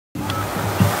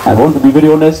I want to be very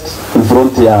honest in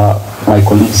front ya my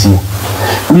colleagues here.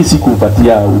 Mimi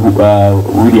sikupatia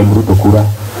William Ruto kura.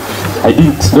 I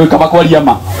didn't. Ndio kama kwa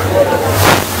liama.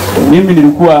 Mimi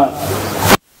nilikuwa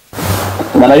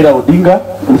na Raila Odinga,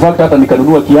 in fact hata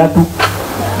nikanunua kiatu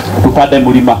tupande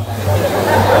mlima.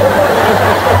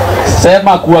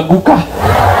 Sema kuanguka.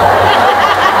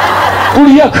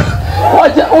 Tulia.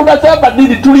 Wacha unasema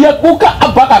nini? Tulianguka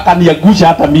mpaka akaniangusha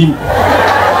hata mimi.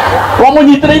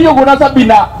 Wamunyitiririo guna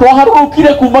Sabina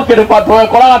twaharukire kuma kerepa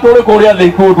twakoraga turi kuria thii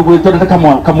kundu gwitorete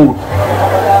kamu.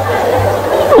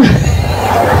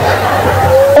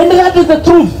 And that is the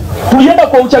truth. Tulienda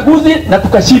kwa uchaguzi na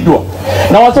tukashindwa.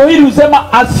 Na Waswahili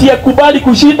husema asiyekubali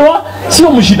kushindwa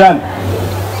sio mshindani.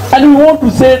 And we want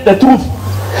to say the truth.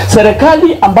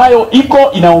 Serikali ambayo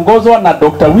iko inaongozwa na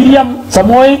Dr. William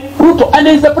Samoei Ruto and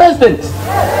is the president.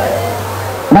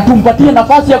 Na tumpatie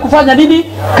nafasi ya kufanya nini?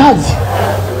 Kazi.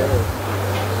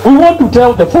 We want to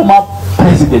tell the former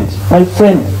president, my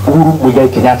friend Uhuru Muigai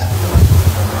Kenyatta,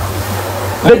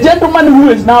 the gentleman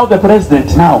who is now the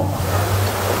president now,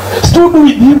 stood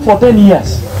with him for 10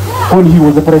 years when he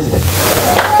was the president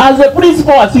as a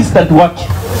principal assistant wake,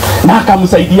 na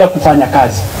akamsaidia kufanya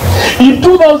kazi. In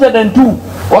 2002,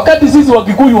 wakati sisi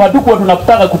Wakikuyu hatukuwa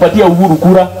tunataka kupatia Uhuru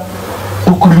kura,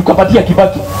 tukapatia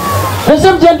Kibaki, the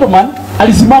same gentleman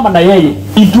alisimama na yeye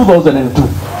in 2002.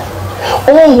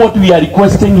 All what we are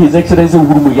requesting His Excellency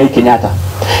Uhuru Muigai Kenyatta,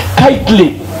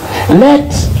 kindly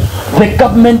let the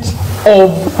government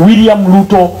of William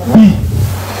Ruto be.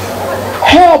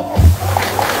 Help.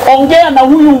 Ongea na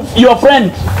huyu your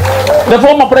friend, the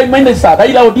former Prime Minister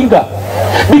Raila Odinga,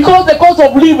 because the cost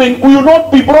of living will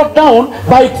not be brought down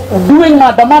by doing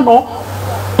maandamano.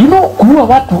 You know, kuwa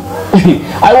watu.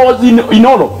 I was in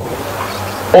Olo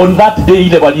on that day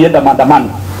ile walienda maandamano.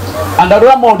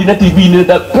 Andarora maudine TV ni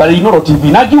Inoro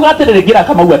TV na kiuga atirigera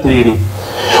kama u atiriri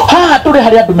haha turi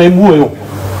hari andu me muoyo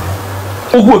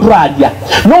uguo turaria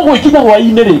no gwikinya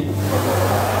hwaini ri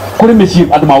kuri micii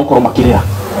andu magukoro makirira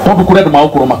tondu kuri andu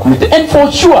magukoro makuite, and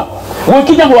for sure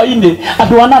gwikinya hwaini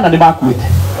andu 8 ni makuite.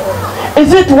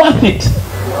 Is it worth it?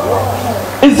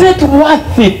 Is it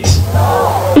worth it?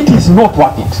 It is not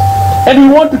worth it. And we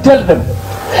want to tell them,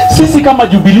 sisi kama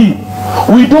Jubilee,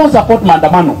 we don't support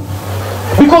maandamano,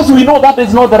 because we know that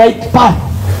is not the right path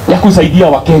ya kusaidia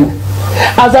wa Kenya.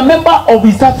 As a member of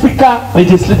East Africa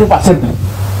Legislative Assembly,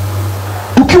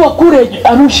 tukiwa kule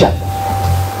Arusha,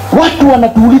 watu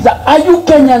wanatuuliza, are you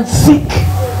Kenyan sick?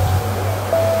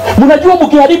 Mnajua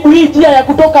mkiharibu hii njia ya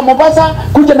kutoka Mombasa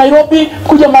kuja Nairobi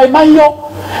kuja Mai Mahiu,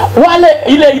 wale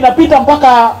ile inapita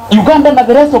mpaka Uganda na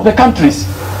the rest of the countries,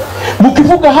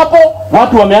 mkivuka hapo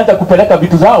watu wameanza kupeleka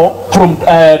vitu zao from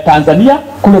Tanzania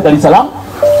kule Dar es Salaam,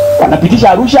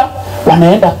 wanapitisha Arusha,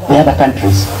 wanaenda the other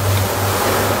countries.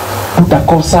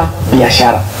 Tutakosa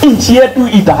biashara, nchi yetu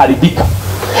itaharibika.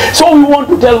 So we want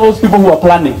to tell those people who are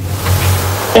planning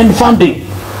and funding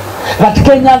that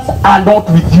Kenyans are not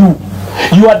with you.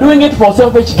 You are doing it for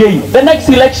selfish gain. The next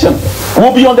election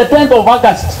will be on the 10th of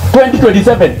August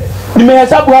 2027.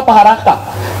 Nimehesabu hapa haraka,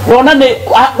 naona ni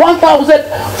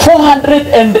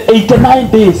 1489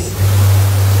 days.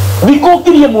 Biko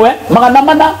kiri mwe magana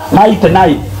mana ma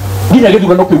 89 nginya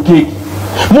githurano kiu kingi.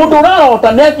 Mundu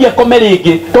urarota nethia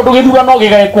komerenge tondu githurano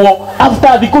gigekwo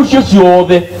after thikũ icio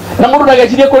ciothe, na mundu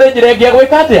ndagecirie kuri njira ingi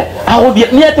gwika atia aguthie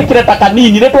ni etikire ta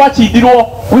Kanini ni twacindirwo.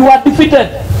 We were defeated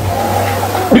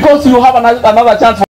because you have another chance for